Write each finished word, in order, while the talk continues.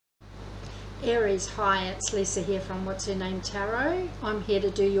Aries, hi, it's Lisa here from What's Her Name Tarot. I'm here to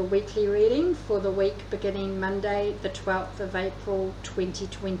do your weekly reading for the week beginning Monday the 12th of April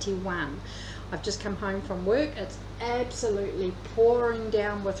 2021. I've just come home from work. It's absolutely pouring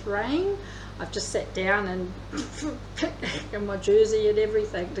down with rain. I've just sat down and in my jersey and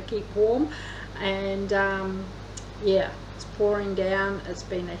everything to keep warm, and yeah, it's pouring down. It's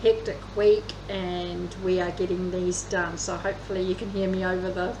been a hectic week and we are getting these done, so hopefully you can hear me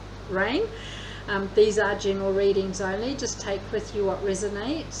over the rain. These are general readings only. Just take with you what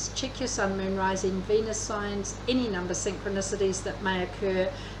resonates. Check your sun, moon, rising, Venus signs, any number synchronicities that may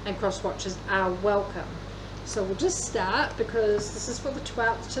occur, and cross watches are welcome. So we'll just start because this is for the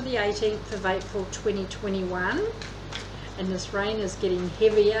 12th to the 18th of April 2021, and this rain is getting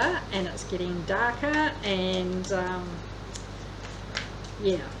heavier and it's getting darker, and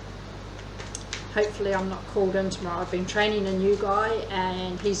yeah, hopefully I'm not called in tomorrow. I've been training a new guy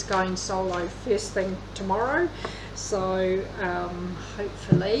and he's going solo first thing tomorrow, so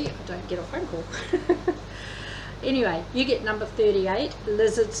hopefully I don't get a phone call. Anyway, you get number 38,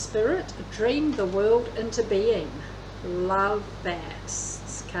 Lizard Spirit, dream the world into being. Love that.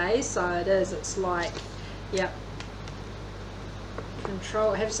 Okay, so it is, it's like, yep,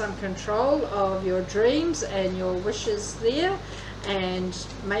 control, have some control of your dreams and your wishes there, and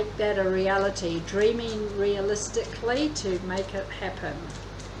make that a reality, dreaming realistically to make it happen.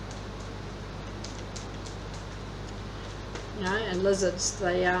 You know, and lizards,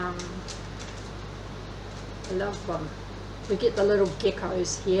 they I love them. We get the little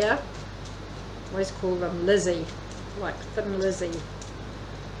geckos here, always call them Lizzie, like Thin Lizzie.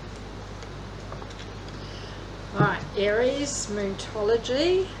 Alright, Aries,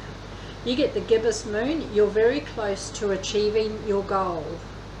 Moontology. You get the gibbous moon. You're very close to achieving your goal.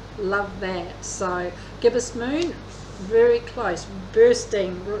 Love that. So gibbous moon, very close,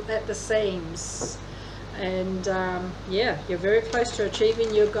 bursting at the seams, and yeah, you're very close to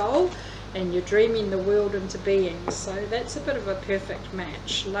achieving your goal and you're dreaming the world into being. So that's a bit of a perfect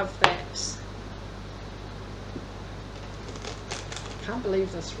match. Love that. Can't believe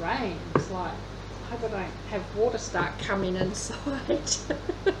this rain. It's like, I hope I don't have water start coming inside.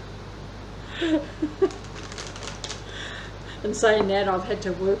 In saying that, I've had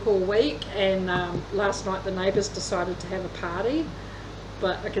to work all week, and last night the neighbours decided to have a party,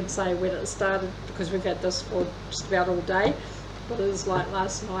 but I can say when it started, because we've had this for just about all day, but it was like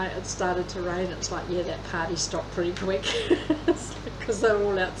last night it started to rain. It's like, yeah, that party stopped pretty quick because they're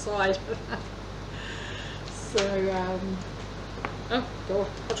all outside. So oh God,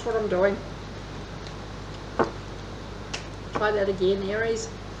 watch what I'm doing. Try that again, Aries.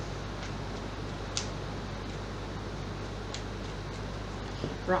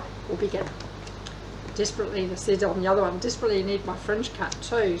 Right, we'll begin. Desperately, I said on the other one, desperately need my fringe cut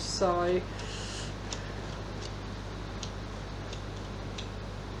too, so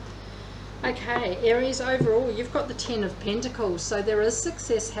okay, Aries, overall you've got the 10 of Pentacles, so there is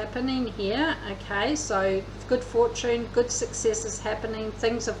success happening here. Okay, so good fortune, good success is happening,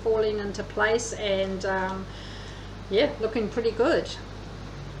 things are falling into place, and yeah, looking pretty good.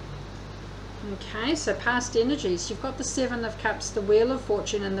 Okay, so past energies, you've got the 7 of Cups, the Wheel of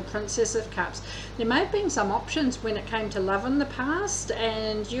Fortune, and the Princess of Cups. There may have been some options when it came to love in the past,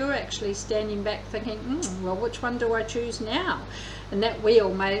 and you're actually standing back thinking, well, which one do I choose now? And that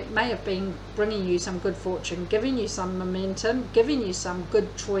wheel may have been bringing you some good fortune, giving you some momentum, giving you some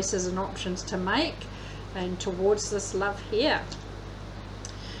good choices and options to make, and towards this love here.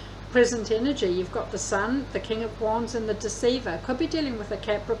 Present energy, you've got the Sun, the King of Wands, and the Deceiver. Could be dealing with a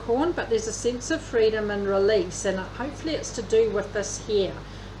Capricorn, but there's a sense of freedom and release, and hopefully it's to do with this here.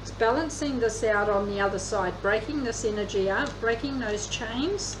 It's balancing this out on the other side, breaking this energy up, breaking those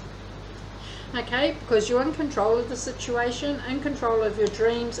chains. Okay, because you're in control of the situation, in control of your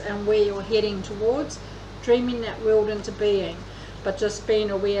dreams and where you're heading towards, dreaming that world into being. But just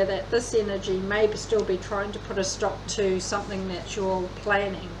being aware that this energy may still be trying to put a stop to something that you're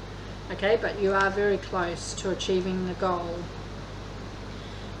planning. Okay, but you are very close to achieving the goal.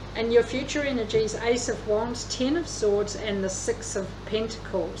 And your future energies, Ace of Wands, 10 of Swords, and the 6 of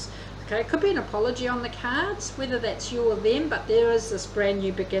Pentacles. Okay, it could be an apology on the cards, whether that's you or them, but there is this brand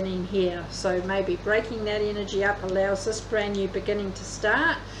new beginning here. So maybe breaking that energy up allows this brand new beginning to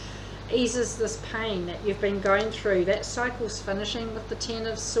start, eases this pain that you've been going through. That cycle's finishing with the 10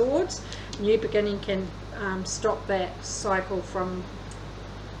 of Swords. New beginning can stop that cycle from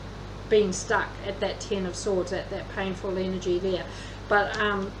being stuck at that 10 of Swords, at that painful energy there. But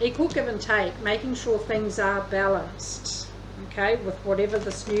equal give and take, making sure things are balanced, okay, with whatever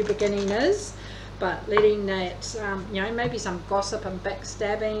this new beginning is. but letting that, you know, maybe some gossip and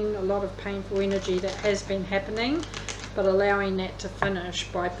backstabbing, a lot of painful energy that has been happening, but allowing that to finish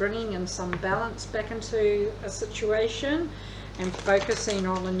by bringing in some balance back into a situation and focusing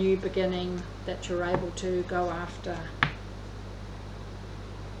on a new beginning that you're able to go after.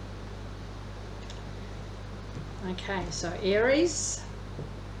 Okay, so Aries,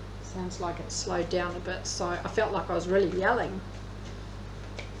 sounds like it slowed down a bit, so I felt like I was really yelling.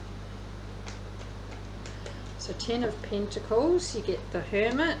 So 10 of Pentacles, you get the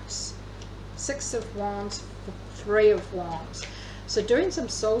Hermit, 6 of Wands, 3 of Wands. So doing some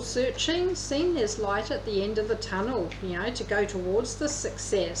soul searching, seeing there's light at the end of the tunnel, you know, to go towards the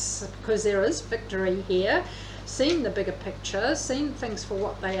success, because there is victory here. Seeing the bigger picture, seeing things for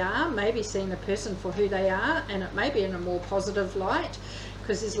what they are, maybe seeing a person for who they are, and it may be in a more positive light,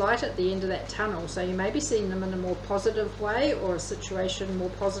 because there's light at the end of that tunnel. So you may be seeing them in a more positive way, or a situation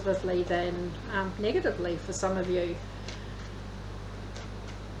more positively than negatively for some of you.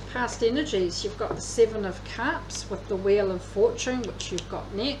 Past energies, you've got the 7 of Cups with the Wheel of Fortune, which you've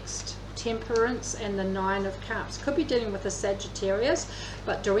got next, Temperance, and the 9 of Cups. Could be dealing with a Sagittarius,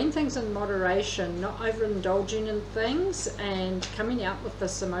 but doing things in moderation, not overindulging in things, and coming out with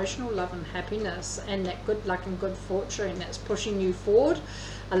this emotional love and happiness and that good luck and good fortune that's pushing you forward,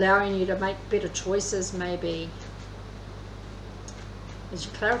 allowing you to make better choices maybe. As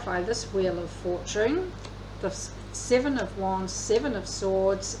you clarify this Wheel of Fortune, the 7 of Wands, 7 of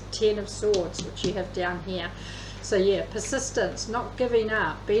Swords, 10 of Swords, which you have down here. So yeah, persistence, not giving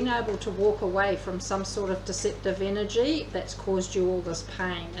up, being able to walk away from some sort of deceptive energy that's caused you all this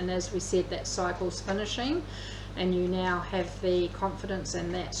pain. And as we said, that cycle's finishing, and you now have the confidence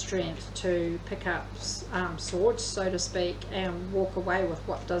and that strength to pick up swords, so to speak, and walk away with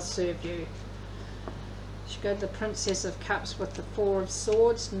what does serve you. You go to the Princess of Cups with the 4 of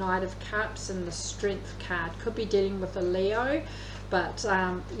Swords, Knight of Cups, and the Strength card. Could be dealing with a Leo, but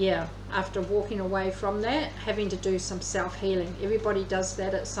yeah, after walking away from that, having to do some self-healing. Everybody does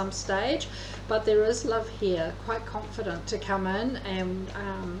that at some stage, but there is love here, quite confident to come in and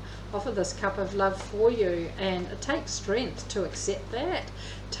offer this cup of love for you. And it takes strength to accept that.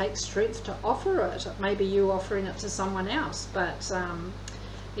 It takes strength to offer it. It may be you offering it to someone else, but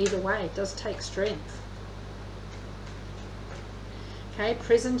either way, it does take strength. Okay,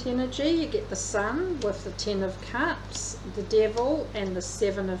 present energy, you get the Sun with the 10 of Cups, the Devil, and the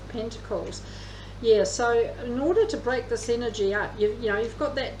 7 of Pentacles. Yeah, so in order to break this energy up, you know, you've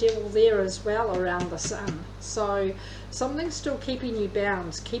got that Devil there as well around the Sun. So something's still keeping you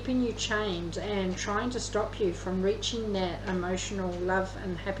bound, keeping you chained, and trying to stop you from reaching that emotional love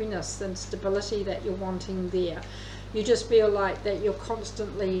and happiness and stability that you're wanting there. You just feel like that you're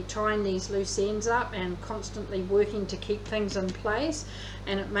constantly tying these loose ends up and constantly working to keep things in place,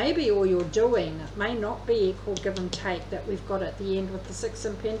 and it may be all you're doing. It may not be equal give and take that we've got at the end with the 6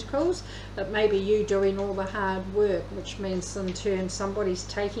 of Pentacles. It may be you doing all the hard work, which means in turn somebody's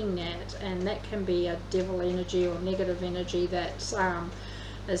taking that, and that can be a devil energy or negative energy that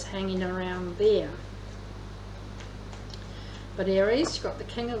is hanging around there. But Aries, you've got the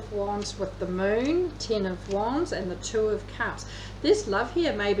King of Wands with the Moon, 10 of Wands, and the 2 of Cups. There's love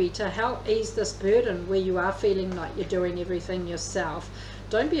here maybe to help ease this burden where you are feeling like you're doing everything yourself.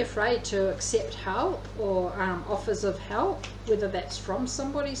 Don't be afraid to accept help or offers of help, whether that's from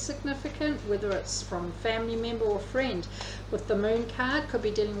somebody significant, whether it's from family member or friend. With the Moon card, could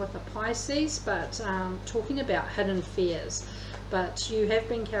be dealing with a Pisces, but talking about hidden fears. But you have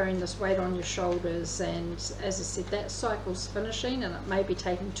been carrying this weight on your shoulders, and as I said, that cycle's finishing, and it may be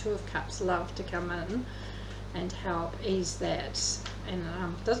taking 2 of Cups love to come in and help ease that. And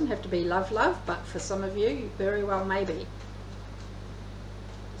it doesn't have to be love, but for some of you, very well maybe.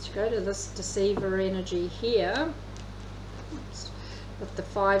 Let's go to this Deceiver energy here with the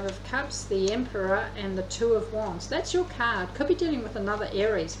 5 of Cups, the Emperor, and the 2 of Wands. That's your card. Could be dealing with another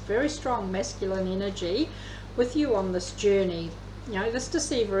Aries, very strong masculine energy with you on this journey. You know, this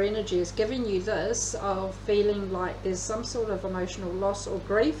Deceiver energy is giving you this of feeling like there's some sort of emotional loss or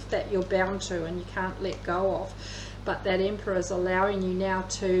grief that you're bound to and you can't let go of. But that Emperor is allowing you now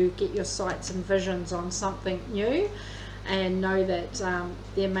to get your sights and visions on something new, and know that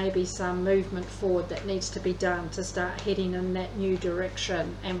there may be some movement forward that needs to be done to start heading in that new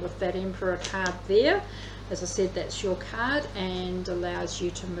direction. And with that Emperor card there, as I said, that's your card and allows you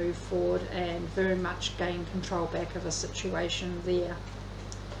to move forward and very much gain control back of a situation there.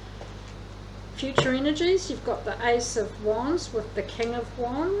 Future energies, you've got the Ace of Wands with the King of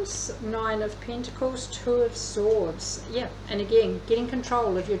Wands, 9 of Pentacles, 2 of Swords. Yeah, and again, getting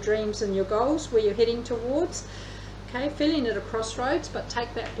control of your dreams and your goals, where you're heading towards. Okay, feeling at a crossroads, but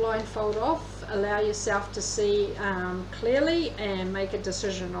take that blindfold off. allow yourself to see clearly and make a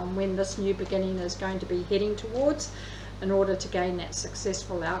decision on when this new beginning is going to be heading towards, in order to gain that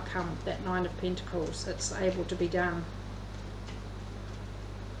successful outcome of that Nine of Pentacles. It's able to be done.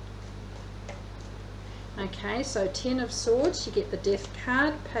 Okay, so 10 of Swords, you get the Death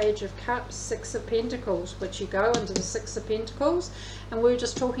card, Page of Cups, 6 of Pentacles, which you go into the 6 of Pentacles. And we were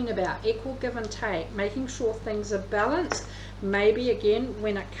just talking about equal give and take, making sure things are balanced, maybe again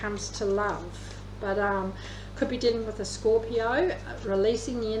when it comes to love. But could be dealing with a Scorpio,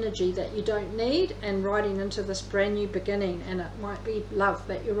 releasing the energy that you don't need and riding into this brand new beginning. And it might be love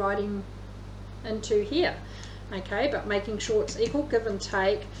that you're riding into here. Okay, but making sure it's equal give and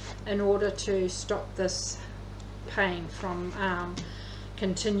take in order to stop this pain from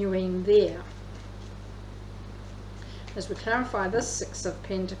continuing there. As we clarify this 6 of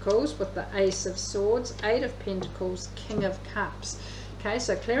Pentacles with the Ace of Swords, 8 of Pentacles, King of Cups. Okay,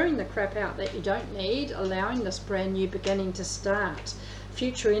 so clearing the crap out that you don't need, allowing this brand new beginning to start.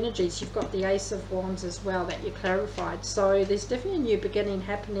 Future energies, you've got the Ace of Wands as well that you clarified. So there's definitely a new beginning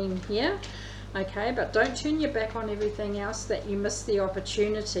happening here. Okay, but don't turn your back on everything else that you miss the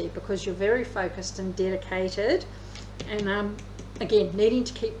opportunity, because you're very focused and dedicated. And again, needing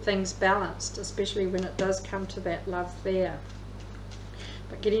to keep things balanced, especially when it does come to that love there.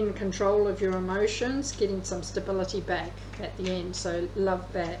 But getting control of your emotions, getting some stability back at the end. So love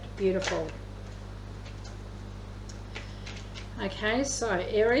that. Beautiful. Okay, so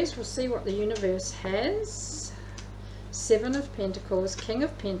Aries, we'll see what the universe has. 7 of Pentacles, King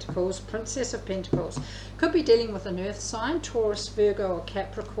of Pentacles, Princess of Pentacles. Could be dealing with an earth sign, Taurus, Virgo or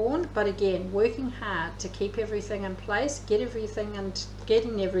Capricorn, but again, working hard to keep everything in place, getting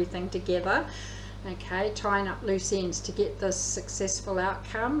everything together. Okay, tying up loose ends to get this successful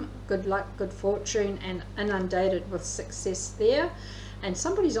outcome. Good luck, good fortune, and inundated with success there. And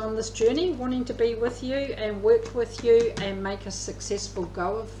somebody's on this journey wanting to be with you and work with you and make a successful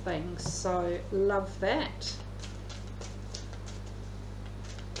go of things. So love that.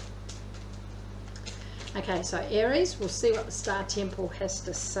 Okay, so Aries, we'll see what the Star Temple has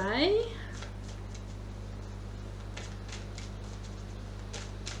to say.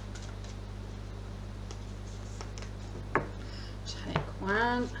 Take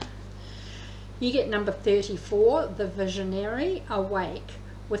one. You get number 34, the Visionary. Awake.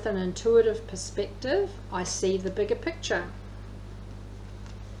 With an intuitive perspective, I see the bigger picture.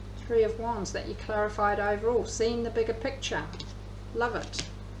 3 of Wands that you clarified overall, seeing the bigger picture. Love it.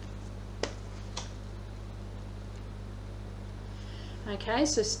 Okay,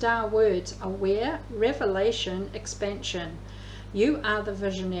 so star words: aware, revelation, expansion. You are the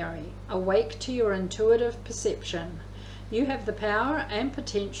visionary. Awake to your intuitive perception. You have the power and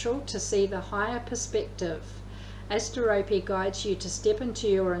potential to see the higher perspective. Asterope guides you to step into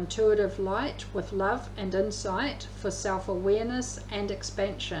your intuitive light with love and insight for self-awareness and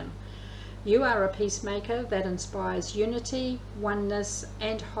expansion. You are a peacemaker that inspires unity, oneness,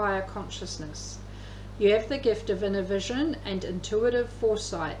 and higher consciousness. You have the gift of inner vision and intuitive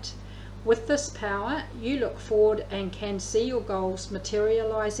foresight. With this power, you look forward and can see your goals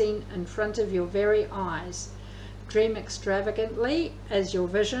materializing in front of your very eyes. Dream extravagantly, as your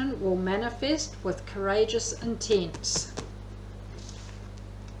vision will manifest with courageous intent.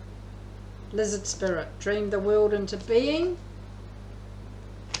 Lizard spirit, dream the world into being.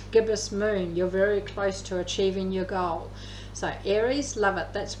 Gibbous moon, you're very close to achieving your goal. So Aries, love it.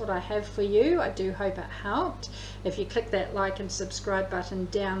 That's what I have for you. I do hope it helped. If you click that like and subscribe button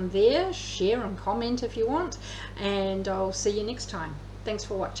down there, share and comment if you want, and I'll see you next time. Thanks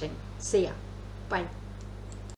for watching. See ya. Bye.